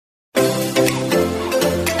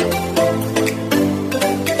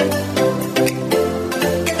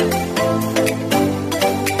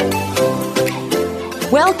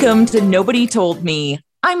Welcome to Nobody Told Me.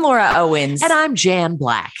 I'm Laura Owens. And I'm Jan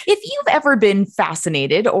Black. If you've ever been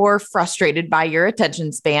fascinated or frustrated by your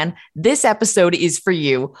attention span, this episode is for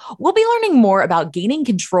you. We'll be learning more about gaining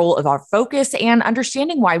control of our focus and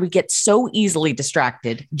understanding why we get so easily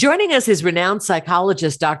distracted. Joining us is renowned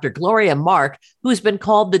psychologist Dr. Gloria Mark, who's been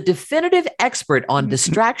called the definitive expert on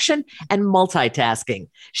distraction and multitasking.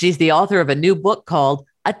 She's the author of a new book called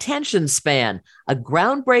Attention Span, a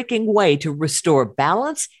groundbreaking way to restore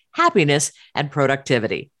balance, happiness, and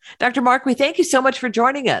productivity. Dr. Mark, we thank you so much for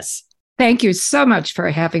joining us. Thank you so much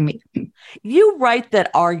for having me. You write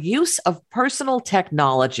that our use of personal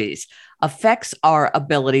technologies affects our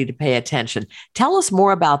ability to pay attention. Tell us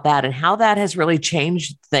more about that and how that has really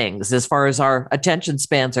changed things as far as our attention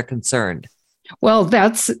spans are concerned. Well,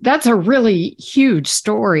 that's a really huge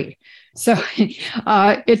story. So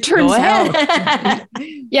it turns out,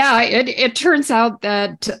 it turns out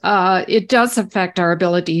that it does affect our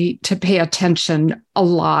ability to pay attention a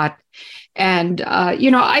lot. And,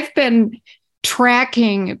 I've been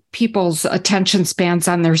tracking people's attention spans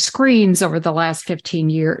on their screens over the last 15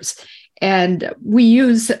 years. And we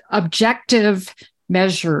use objective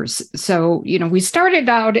measures. So, we started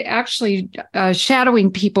out actually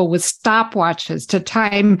shadowing people with stopwatches to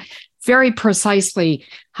time very precisely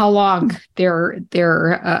how long their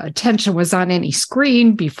attention was on any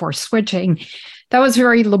screen before switching. That was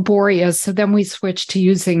very laborious. So then we switched to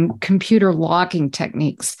using computer logging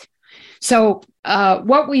techniques. So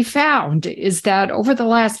what we found is that over the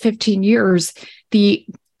last 15 years, the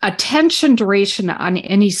attention duration on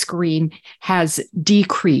any screen has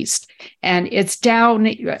decreased. And it's down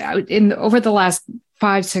over the last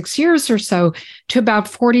 5-6 years or so to about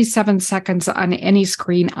 47 seconds on any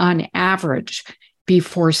screen on average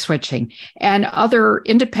before switching. And other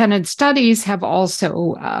independent studies have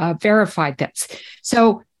also verified this.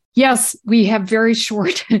 So yes, we have very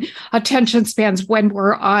short attention spans when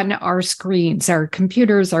we're on our screens, our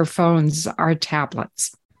computers, our phones, our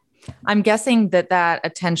tablets. I'm guessing that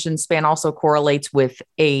attention span also correlates with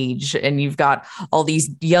age, and you've got all these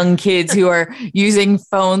young kids who are using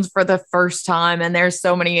phones for the first time, and there's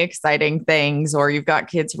so many exciting things, or you've got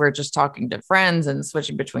kids who are just talking to friends and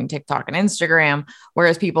switching between TikTok and Instagram,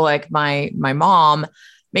 whereas people like my mom,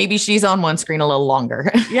 maybe she's on one screen a little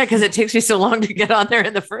longer. Yeah, because it takes you so long to get on there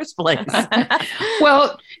in the first place.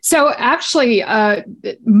 Well, so actually,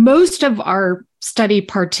 most of our study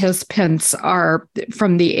participants are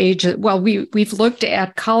from the age of, we've looked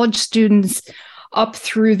at college students up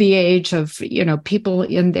through the age of, people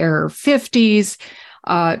in their 50s,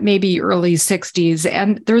 maybe early 60s,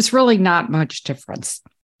 and there's really not much difference.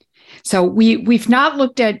 So we've not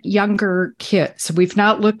looked at younger kids. We've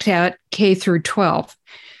not looked at K through 12.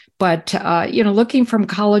 But, looking from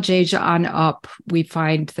college age on up, we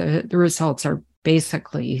find the results are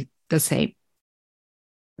basically the same.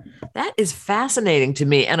 That is fascinating to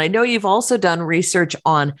me. And I know you've also done research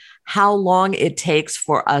on how long it takes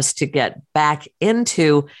for us to get back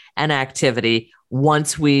into an activity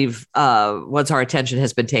once our attention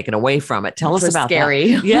has been taken away from it. Tell us about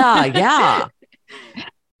scary. That. Yeah.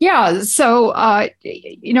 Yeah. So,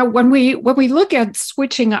 when we look at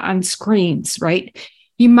switching on screens, right,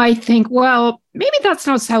 you might think, well, maybe that's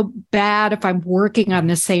not so bad if I'm working on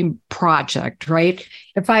the same project, right?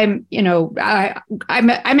 If I'm, I'm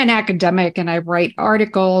an academic and I write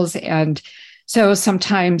articles. And so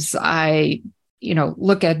sometimes I,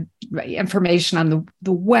 look at information on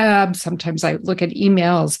the web. Sometimes I look at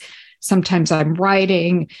emails. Sometimes I'm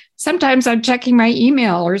writing. Sometimes I'm checking my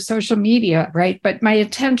email or social media, right? But my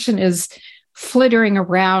attention is flittering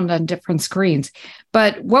around on different screens.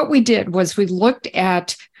 But what we did was we looked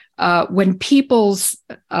at when people's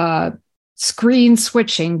screen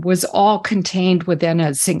switching was all contained within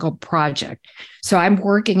a single project. So I'm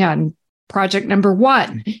working on project number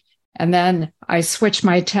 1, and then I switch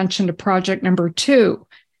my attention to project number 2,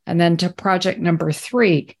 and then to project number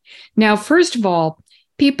 3. Now, first of all,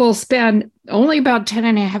 people spend only about 10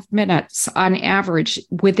 and a half minutes on average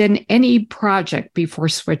within any project before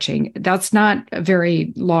switching. That's not a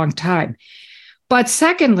very long time. But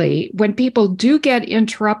secondly, when people do get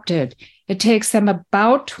interrupted, it takes them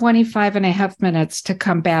about 25 and a half minutes to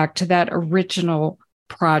come back to that original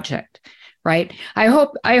project, right? I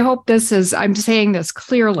hope I'm saying this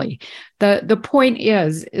clearly. The point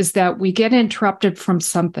is that we get interrupted from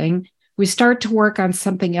something, we start to work on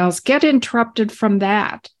something else, get interrupted from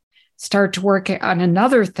that, start to work on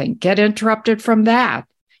another thing, get interrupted from that,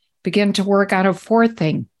 begin to work on a fourth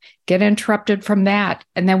thing, get interrupted from that,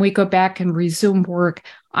 and then we go back and resume work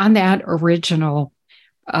on that original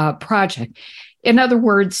project. In other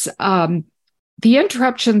words, the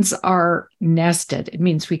interruptions are nested. It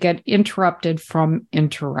means we get interrupted from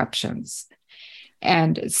interruptions.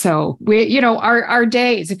 And so our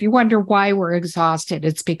days, if you wonder why we're exhausted,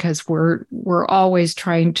 it's because we're always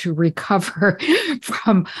trying to recover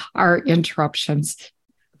from our interruptions.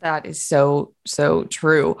 That is so, so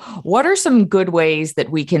true. What are some good ways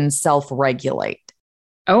that we can self-regulate?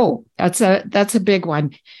 Oh, that's a big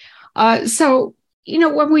one. So,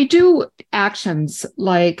 when we do actions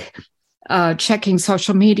like checking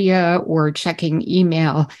social media or checking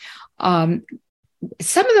email,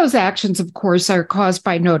 some of those actions, of course, are caused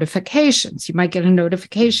by notifications. You might get a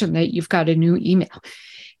notification that you've got a new email.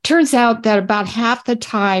 Turns out that about half the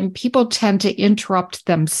time, people tend to interrupt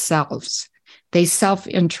themselves. They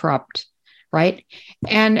self-interrupt, right?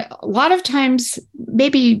 And a lot of times,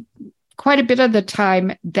 maybe quite a bit of the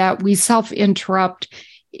time that we self-interrupt,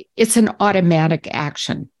 it's an automatic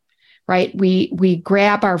action, right? We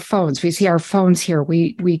grab our phones. We see our phones here.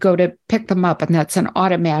 We go to pick them up, and that's an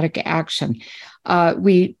automatic action.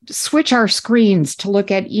 We switch our screens to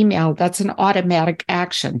look at email. That's an automatic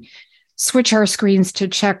action. Switch our screens to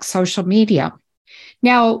check social media.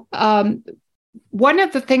 Now, one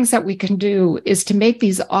of the things that we can do is to make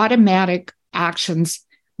these automatic actions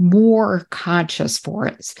more conscious for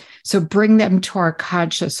us. So bring them to our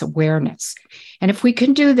conscious awareness. And if we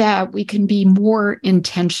can do that, we can be more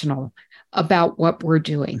intentional about what we're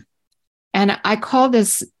doing. And I call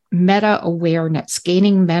this meta awareness,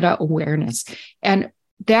 gaining meta awareness. And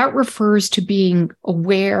that refers to being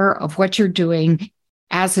aware of what you're doing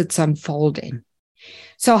as it's unfolding.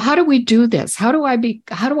 So how do we do this? How do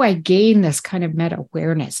I gain this kind of meta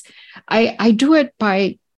awareness? I do it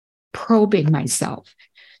by probing myself.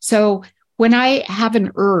 So when I have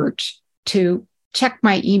an urge to check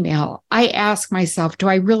my email, I ask myself, do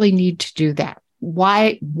I really need to do that?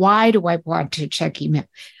 Why do I want to check email?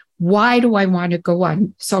 Why do I want to go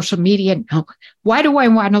on social media now? Why do I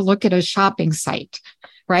want to look at a shopping site,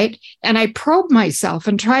 right? And I probe myself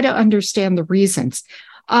and try to understand the reasons.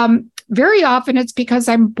 Very often it's because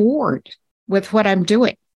I'm bored with what I'm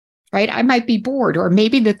doing, right? I might be bored, or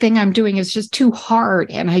maybe the thing I'm doing is just too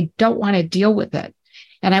hard and I don't want to deal with it.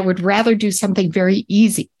 And I would rather do something very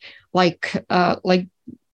easy, like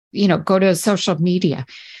go to social media.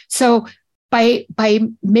 So by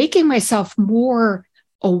making myself more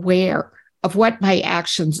aware of what my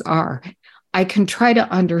actions are, I can try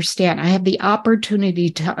to understand. I have the opportunity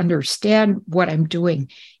to understand what I'm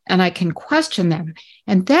doing, and I can question them.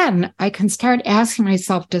 And then I can start asking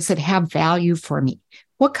myself, does it have value for me?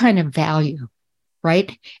 What kind of value,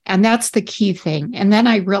 right? And that's the key thing. And then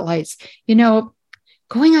I realize,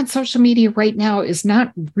 going on social media right now is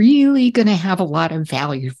not really going to have a lot of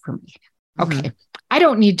value for me. Okay, mm-hmm. I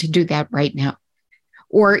don't need to do that right now.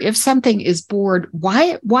 Or if something is bored,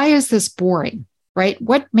 why is this boring, right?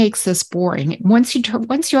 What makes this boring? Once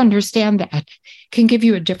you understand that, it can give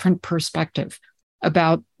you a different perspective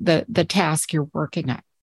about the task you're working on.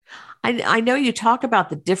 I know you talk about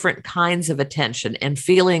the different kinds of attention, and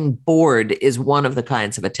feeling bored is one of the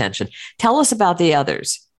kinds of attention. Tell us about the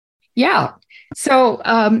others. Yeah. So,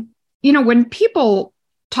 when people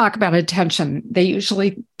talk about attention, they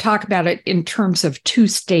usually talk about it in terms of two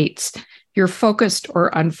states. You're focused or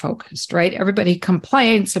unfocused, right? Everybody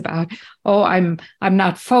complains about, I'm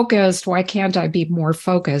not focused. Why can't I be more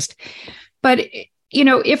focused? But,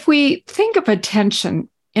 if we think of attention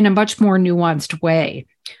in a much more nuanced way,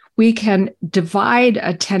 we can divide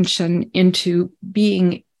attention into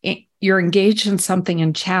being, you're engaged in something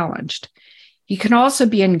and challenged. You can also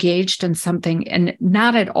be engaged in something and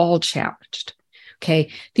not at all challenged. Okay.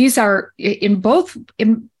 These are in both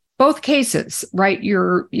cases, right?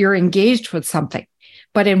 You're engaged with something,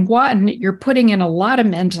 but in one, you're putting in a lot of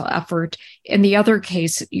mental effort. In the other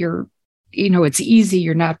case, it's easy.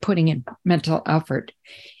 You're not putting in mental effort.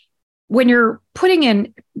 When you're putting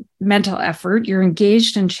in mental effort, you're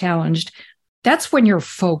engaged and challenged. That's when you're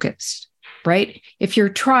focused, right? If you're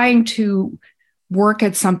trying to work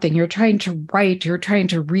at something, you're trying to write, you're trying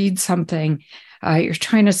to read something, you're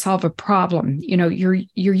trying to solve a problem, you're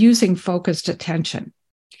using focused attention.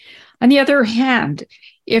 On the other hand,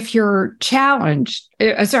 if you're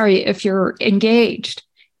if you're engaged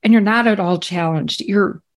and you're not at all challenged,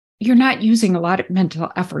 you're not using a lot of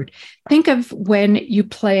mental effort. Think of when you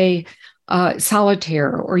play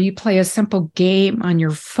solitaire, or you play a simple game on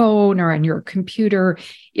your phone or on your computer.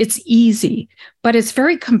 It's easy, but it's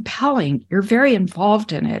very compelling. You're very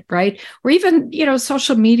involved in it, right? Or even,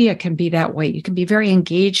 social media can be that way. You can be very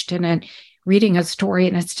engaged in it, reading a story,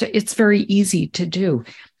 and it's very easy to do.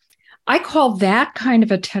 I call that kind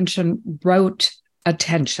of attention rote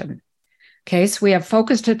attention. Okay, so we have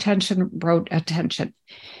focused attention, rote attention.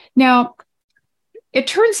 Now, it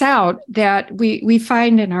turns out that we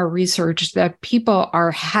find in our research that people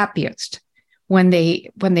are happiest when they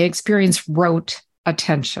experience rote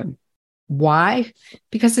attention. Why?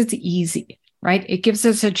 Because it's easy, right? It gives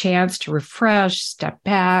us a chance to refresh, step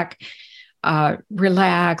back,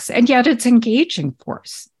 relax, and yet it's engaging for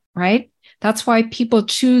us, right? That's why people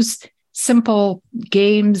choose simple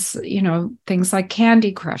games, things like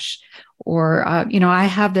Candy Crush, or I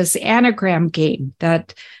have this anagram game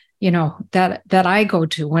that I go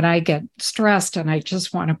to when I get stressed and I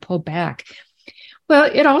just want to pull back. Well,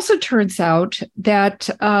 it also turns out that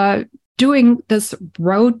doing this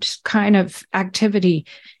rote kind of activity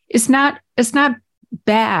is not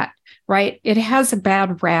bad, right? It has a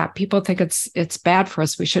bad rap. People think it's bad for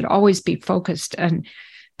us. We should always be focused, and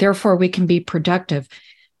therefore we can be productive.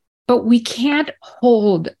 But we can't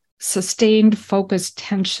hold sustained focused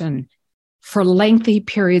tension for lengthy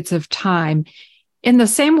periods of time in the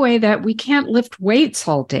same way that we can't lift weights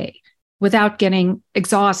all day without getting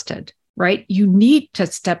exhausted, right? You need to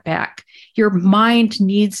step back. Your mind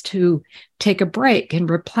needs to take a break and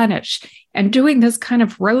replenish. And doing this kind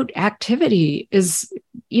of rote activity is,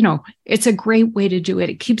 it's a great way to do it.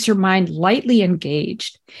 It keeps your mind lightly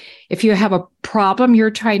engaged. If you have a problem you're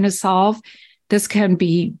trying to solve, this can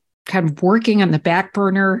be kind of working on the back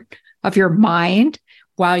burner of your mind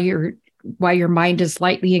while your mind is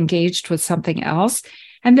lightly engaged with something else.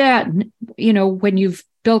 And then, when you've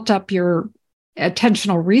built up your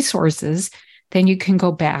attentional resources, then you can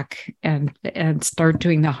go back and start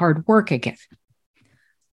doing the hard work again.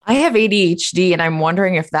 I have ADHD, and I'm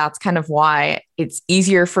wondering if that's kind of why it's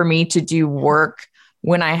easier for me to do work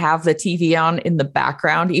when I have the TV on in the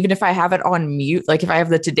background, even if I have it on mute. Like if I have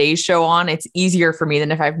the Today Show on, it's easier for me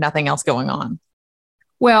than if I have nothing else going on.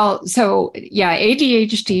 Well, so yeah,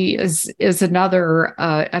 ADHD is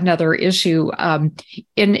another issue.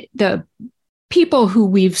 In the people who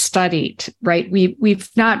we've studied, right? We've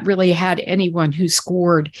not really had anyone who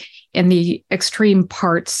scored in the extreme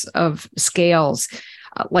parts of scales,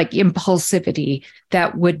 like impulsivity,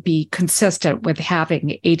 that would be consistent with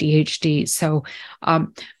having ADHD. So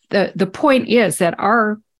the point is that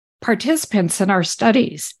our participants in our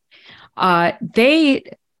studies, they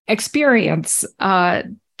experience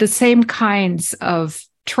the same kinds of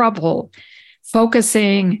trouble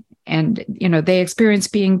focusing, and they experience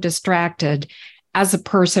being distracted as a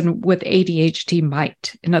person with ADHD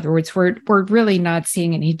might. In other words, we're really not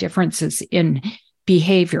seeing any differences in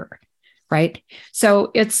behavior, right?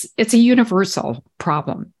 So it's a universal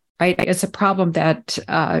problem, right? It's a problem that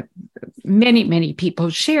many people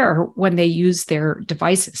share when they use their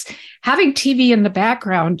devices. Having TV in the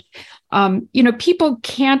background, people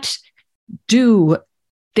can't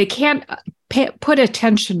put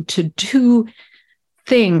attention to two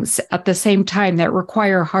things at the same time that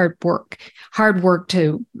require hard work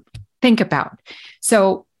to think about.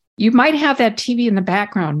 So you might have that TV in the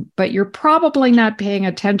background, but you're probably not paying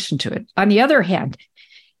attention to it. On the other hand,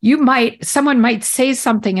 someone might say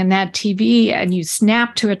something in that TV and you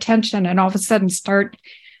snap to attention and all of a sudden start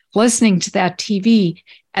listening to that TV,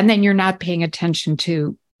 and then you're not paying attention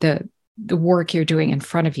to the work you're doing in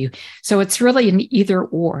front of you. So it's really an either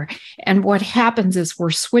or. And what happens is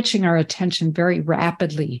we're switching our attention very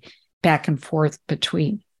rapidly back and forth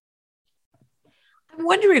between. I'm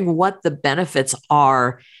wondering what the benefits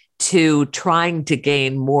are to trying to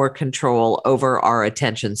gain more control over our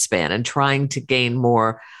attention span and trying to gain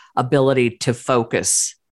more ability to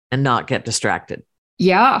focus and not get distracted.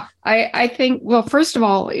 Yeah, I think, well, first of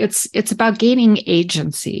all, it's about gaining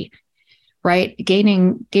agency, right?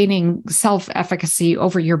 Gaining self-efficacy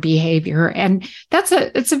over your behavior. And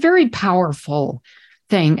it's a very powerful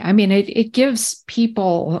thing. I mean, it gives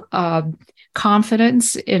people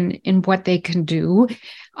confidence in what they can do.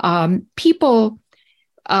 People,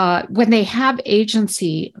 when they have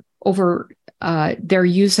agency over their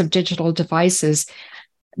use of digital devices,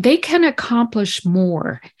 they can accomplish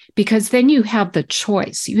more because then you have the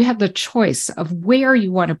choice. You have the choice of where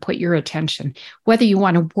you want to put your attention, whether you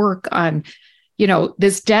want to work on,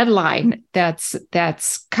 this deadline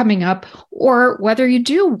that's coming up, or whether you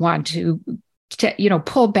do want to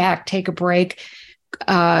pull back, take a break,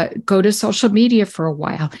 go to social media for a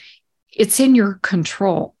while. It's in your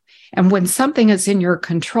control. And when something is in your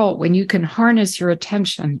control, when you can harness your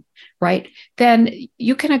attention, right, then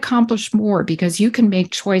you can accomplish more because you can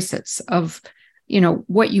make choices of,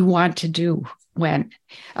 what you want to do when.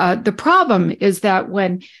 The problem is that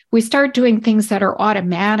when we start doing things that are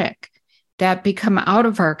automatic, that become out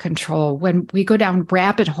of our control, when we go down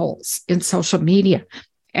rabbit holes in social media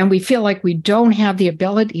and we feel like we don't have the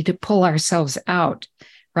ability to pull ourselves out,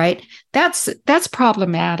 right? That's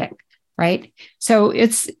problematic, right? So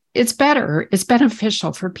it's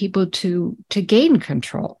beneficial for people to gain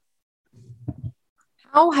control.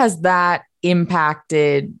 How has that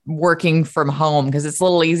impacted working from home? Because it's a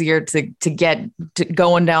little easier to get to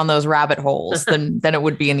going down those rabbit holes than it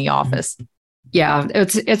would be in the office. Yeah,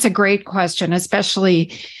 it's a great question,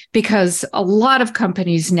 especially because a lot of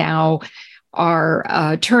companies now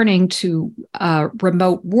are turning to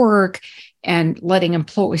remote work and letting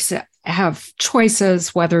employees have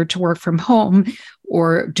choices whether to work from home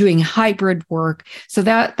or doing hybrid work. So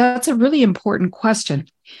that's a really important question.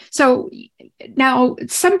 So now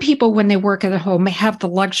some people, when they work at home, have the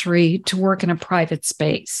luxury to work in a private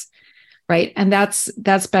space, right? And that's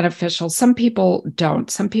beneficial. Some people don't.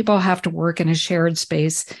 Some people have to work in a shared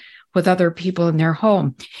space with other people in their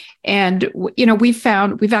home. And, we've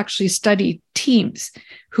actually studied teams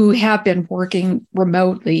who have been working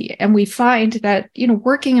remotely. And we find that,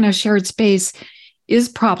 working in a shared space is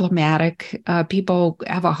problematic. People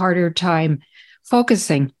have a harder time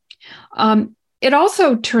focusing. It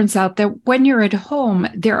also turns out that when you're at home,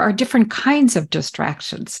 there are different kinds of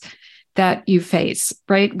distractions that you face,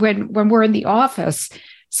 right? When we're in the office,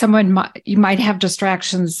 you might have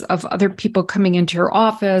distractions of other people coming into your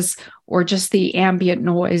office or just the ambient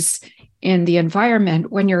noise in the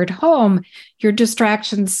environment. When you're at home, your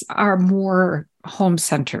distractions are more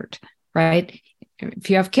home-centered, right? If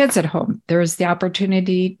you have kids at home, there's the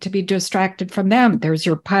opportunity to be distracted from them. There's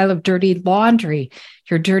your pile of dirty laundry,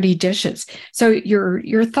 your dirty dishes. So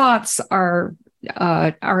your thoughts are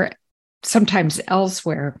sometimes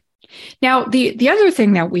elsewhere. Now, the other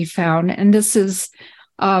thing that we found, and this is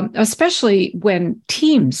especially when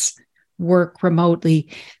teams work remotely,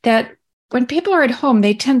 that when people are at home,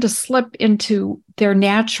 they tend to slip into their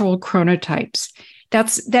natural chronotypes.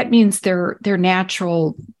 That means their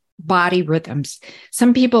natural body rhythms.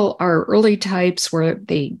 Some people are early types where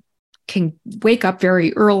they can wake up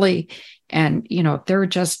very early and, they're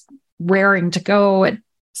just raring to go at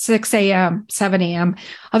 6 a.m., 7 a.m.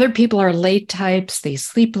 Other people are late types. They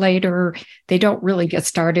sleep later. They don't really get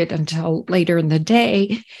started until later in the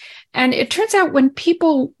day. And it turns out when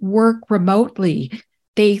people work remotely,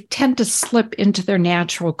 they tend to slip into their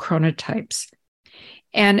natural chronotypes.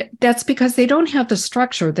 And that's because they don't have the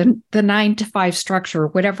structure, the 9 to 5 structure,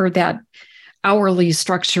 whatever that hourly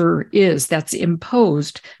structure is that's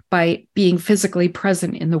imposed by being physically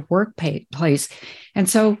present in the workplace. And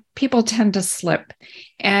so people tend to slip.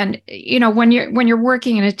 And, when you're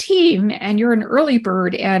working in a team and you're an early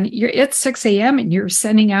bird and it's 6 a.m. and you're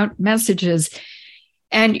sending out messages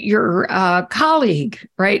and your colleague,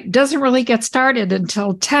 right, doesn't really get started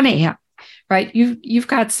until 10 a.m., right? You've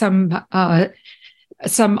got some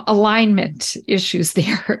alignment issues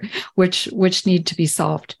there, which need to be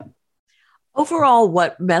solved. Overall,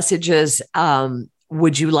 what messages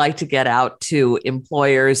would you like to get out to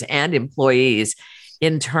employers and employees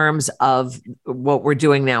in terms of what we're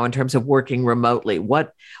doing now in terms of working remotely?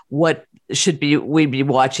 What should we be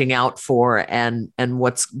watching out for, and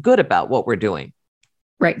what's good about what we're doing?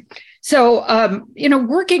 Right. So,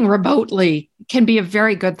 working remotely can be a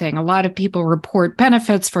very good thing. A lot of people report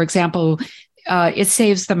benefits. For example, it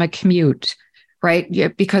saves them a commute, right? Yeah,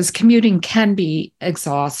 because commuting can be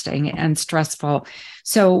exhausting and stressful.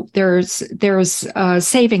 So there's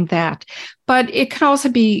saving that, but it can also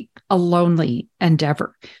be a lonely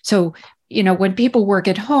endeavor. So, when people work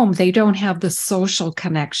at home, they don't have the social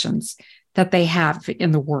connections that they have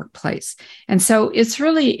in the workplace. And so it's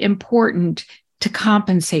really important to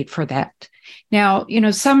compensate for that. Now,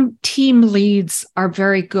 some team leads are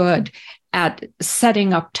very good at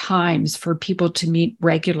setting up times for people to meet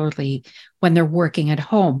regularly when they're working at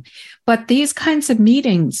home. But these kinds of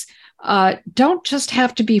meetings don't just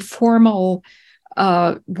have to be formal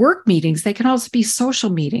work meetings. They can also be social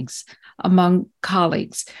meetings among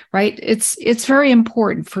colleagues, right? It's very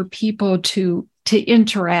important for people to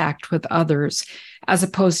interact with others as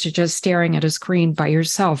opposed to just staring at a screen by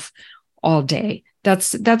yourself all day.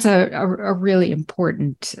 That's a really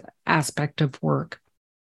important aspect of work.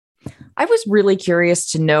 I was really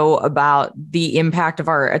curious to know about the impact of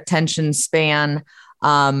our attention span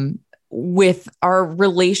with our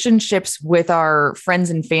relationships with our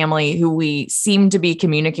friends and family who we seem to be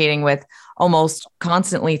communicating with almost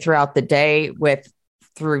constantly throughout the day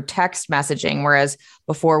through text messaging, whereas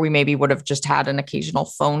before we maybe would have just had an occasional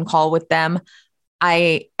phone call with them.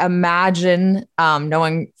 I imagine,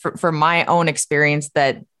 knowing from my own experience,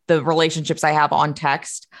 that the relationships I have on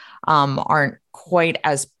text aren't quite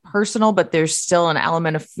as personal, but there's still an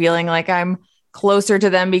element of feeling like I'm closer to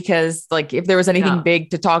them because like if there was anything big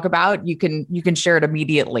to talk about, you can share it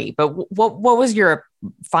immediately. But what was your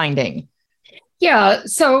finding? Yeah.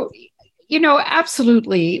 So,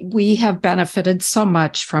 absolutely, we have benefited so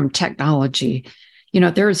much from technology.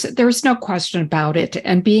 There's no question about it.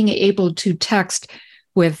 And being able to text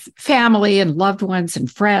with family and loved ones and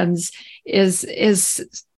friends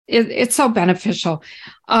it's so beneficial.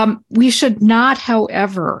 We should not,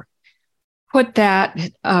 however, put that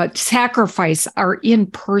sacrifice our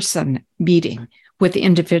in-person meeting with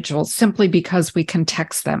individuals simply because we can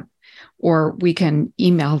text them or we can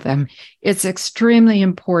email them. It's extremely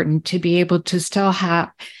important to be able to still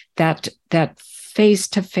have that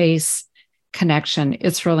face-to-face connection.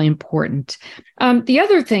 It's really important. The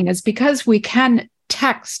other thing is because we can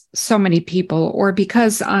text so many people, or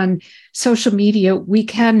because on social media we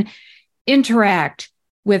can interact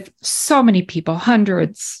with so many people,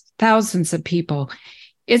 hundreds, thousands of people,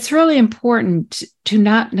 it's really important to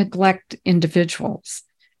not neglect individuals,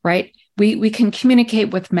 right? We can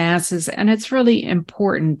communicate with masses, and it's really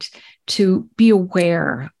important to be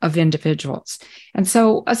aware of individuals. And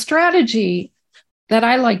so a strategy that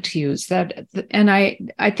I like to use and I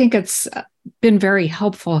think it's been very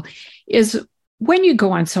helpful, is when you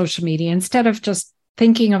go on social media, instead of just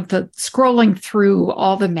thinking of the scrolling through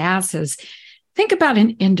all the masses, think about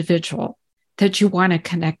an individual that you want to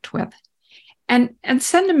connect with, and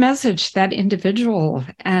send a message to that individual,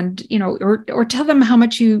 and or tell them how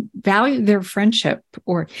much you value their friendship,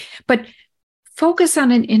 but focus on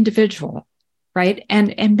an individual, right?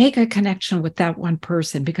 And make a connection with that one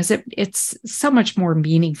person, because it's so much more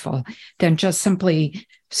meaningful than just simply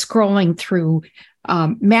scrolling through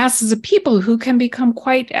masses of people who can become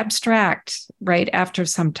quite abstract, right? After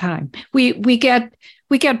some time, we get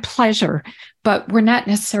pleasure, but we're not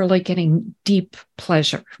necessarily getting deep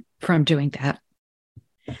pleasure from doing that.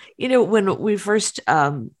 When we first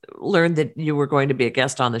learned that you were going to be a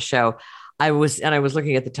guest on the show, I was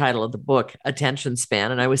looking at the title of the book, Attention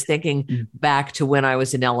Span, and I was thinking back to when I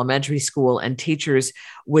was in elementary school, and teachers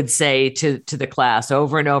would say to the class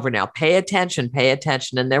over and over, now pay attention.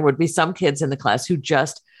 And there would be some kids in the class who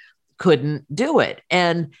just couldn't do it.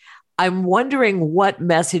 And I'm wondering what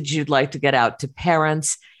message you'd like to get out to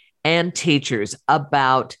parents and teachers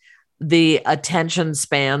about the attention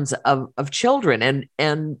spans of children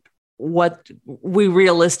and what we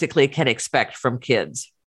realistically can expect from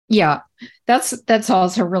kids. Yeah, that's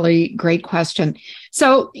also a really great question.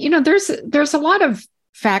 So, there's a lot of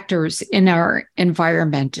factors in our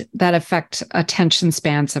environment that affect attention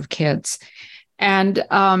spans of kids. And,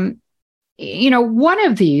 one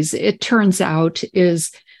of these, it turns out,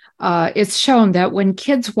 is it's shown that when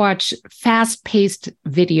kids watch fast-paced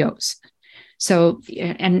videos, so,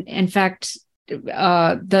 and in fact,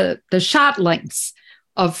 the shot lengths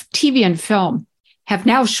of TV and film have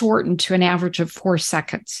now shortened to an average of 4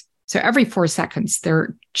 seconds. So every 4 seconds,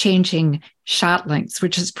 they're changing shot lengths,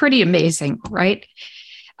 which is pretty amazing, right?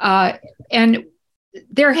 And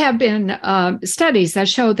there have been studies that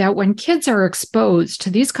show that when kids are exposed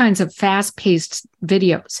to these kinds of fast-paced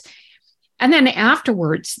videos, and then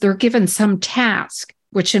afterwards they're given some task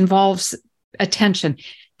which involves attention,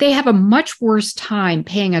 they have a much worse time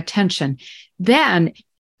paying attention than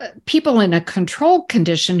people in a control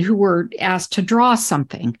condition who were asked to draw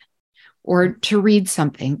something or to read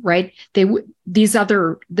something, right? The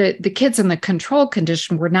kids in the control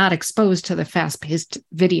condition were not exposed to the fast-paced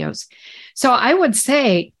videos. So I would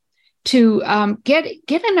say to get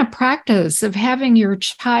in a practice of having your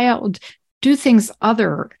child do things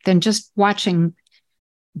other than just watching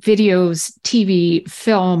videos, TV,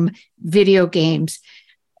 film, video games.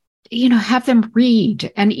 Have them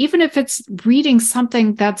read. And even if it's reading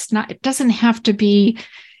something it doesn't have to be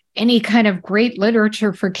any kind of great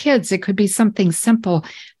literature for kids. It could be something simple,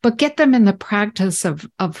 but get them in the practice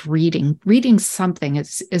of reading. Reading something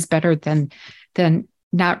is better than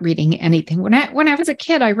not reading anything. When I was a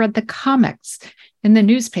kid, I read the comics in the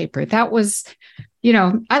newspaper. That was,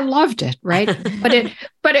 I loved it, right? but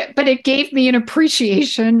it gave me an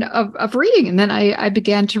appreciation of reading. And then I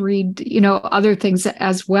began to read, other things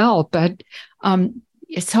as well. But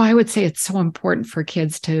so I would say it's so important for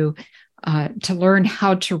kids to learn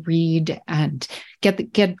how to read and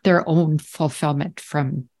get their own fulfillment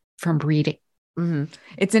from reading. Mm-hmm.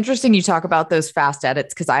 It's interesting you talk about those fast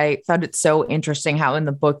edits, because I found it so interesting how in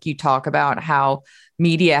the book you talk about how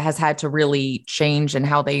media has had to really change and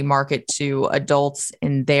how they market to adults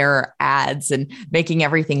in their ads and making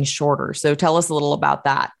everything shorter. So tell us a little about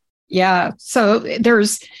that. Yeah. So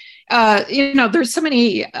there's so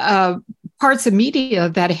many parts of media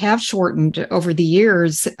that have shortened over the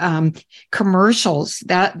years. Commercials,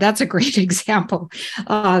 that's a great example.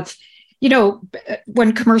 When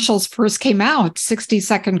commercials first came out,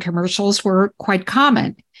 60-second commercials were quite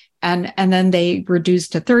common. And then they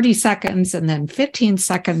reduced to 30 seconds and then 15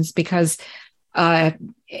 seconds because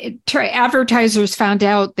advertisers found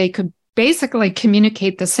out they could basically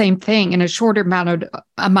communicate the same thing in a shorter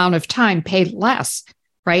amount of time, pay less,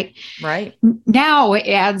 right? Right. Now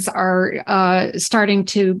ads are starting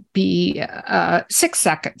to be 6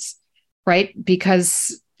 seconds, right?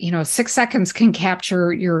 Because 6 seconds can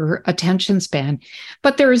capture your attention span.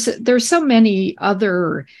 But there's so many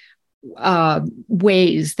other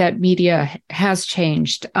ways that media has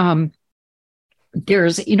changed.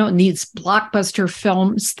 There's these blockbuster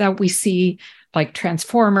films that we see, like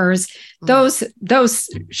Transformers. Those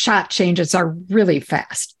shot changes are really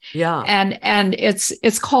fast. Yeah. And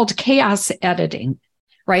it's called chaos editing,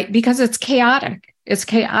 right? Because it's chaotic. It's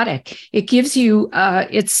chaotic. It gives you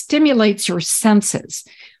it stimulates your senses,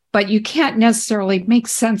 but you can't necessarily make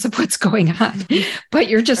sense of what's going on. But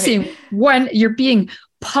you're just seeing you're being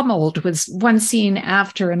pummeled with one scene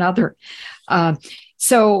after another.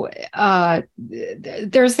 So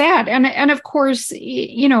there's that. And of course,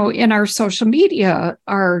 in our social media,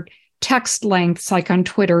 our text lengths, like on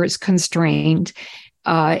Twitter, is constrained.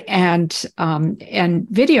 And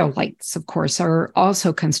video lengths, of course, are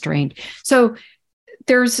also constrained. So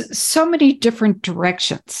there's so many different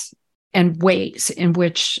directions and ways in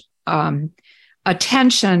which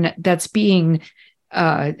attention that's being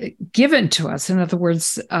given to us. In other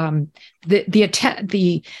words, the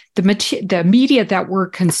media that we're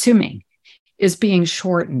consuming is being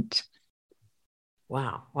shortened.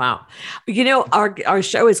 Wow. Our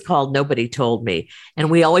show is called Nobody Told Me. And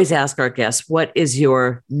we always ask our guests, what is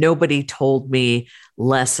your nobody told me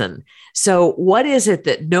lesson? So what is it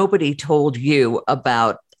that nobody told you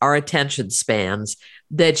about our attention spans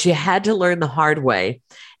that you had to learn the hard way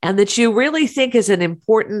and that you really think is an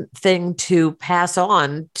important thing to pass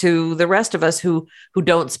on to the rest of us who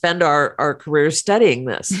don't spend our careers studying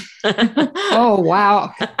this? Oh,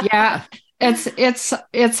 wow. Yeah.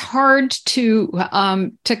 It's hard to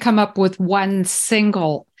come up with one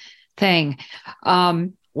single thing. Well,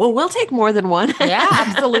 we'll take more than one. Yeah,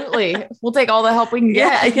 absolutely. We'll take all the help we can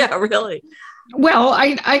get. Yeah, really. Well,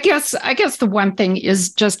 I guess the one thing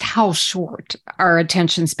is just how short our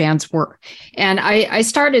attention spans were. And I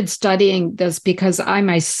started studying this because I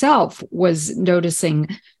myself was noticing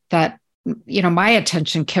that my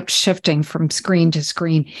attention kept shifting from screen to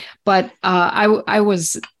screen, but I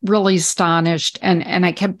was really astonished, and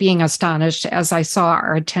I kept being astonished as I saw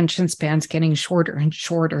our attention spans getting shorter and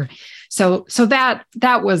shorter. So that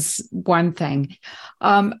was one thing,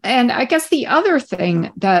 and I guess the other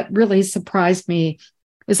thing that really surprised me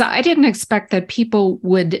is that I didn't expect that people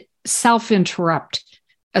would self-interrupt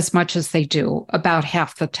as much as they do about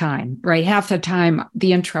half the time. Right, half the time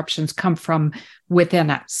the interruptions come from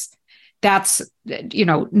within us. That's,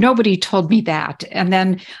 nobody told me that. And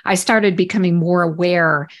then I started becoming more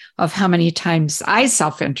aware of how many times I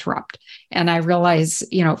self-interrupt. And I realize,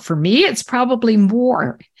 for me, it's probably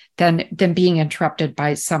more than being interrupted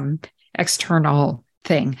by some external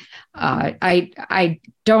thing. I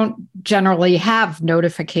don't generally have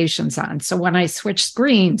notifications on. So when I switch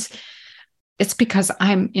screens, it's because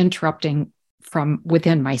I'm interrupting from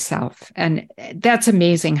within myself. And that's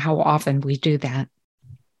amazing how often we do that.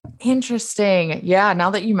 Interesting. Yeah. Now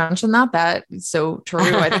that you mentioned that is so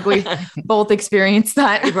true. I think we both experienced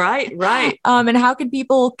that. Right. And how can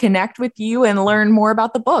people connect with you and learn more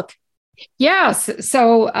about the book? Yes.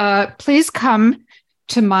 So please come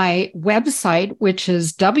to my website, which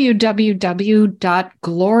is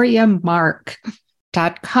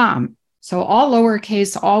www.gloriamark.com. So all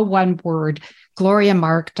lowercase, all one word,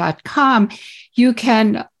 gloriamark.com. You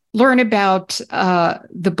can learn about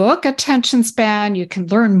the book, Attention Span. You can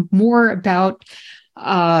learn more about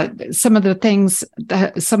some of the things,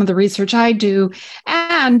 some of the research I do.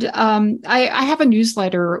 And I have a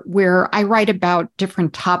newsletter where I write about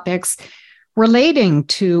different topics relating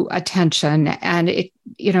to attention. And,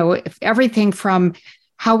 everything from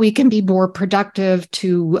how we can be more productive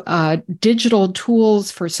to digital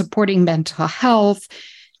tools for supporting mental health,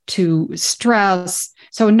 to stress.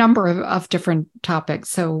 So a number of different topics.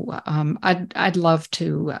 So I'd love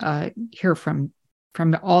to hear from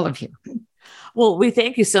all of you. Well, we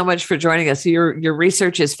thank you so much for joining us. Your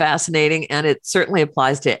research is fascinating, and it certainly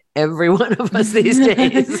applies to every one of us these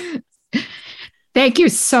days. Thank you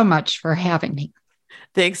so much for having me.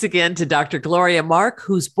 Thanks again to Dr. Gloria Mark,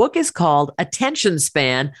 whose book is called Attention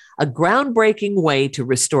Span, a groundbreaking way to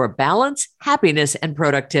restore balance, happiness, and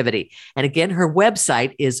productivity. And again, her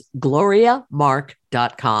website is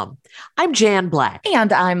gloriamark.com. I'm Jan Black.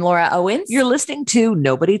 And I'm Laura Owens. You're listening to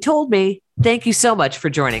Nobody Told Me. Thank you so much for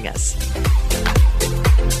joining us.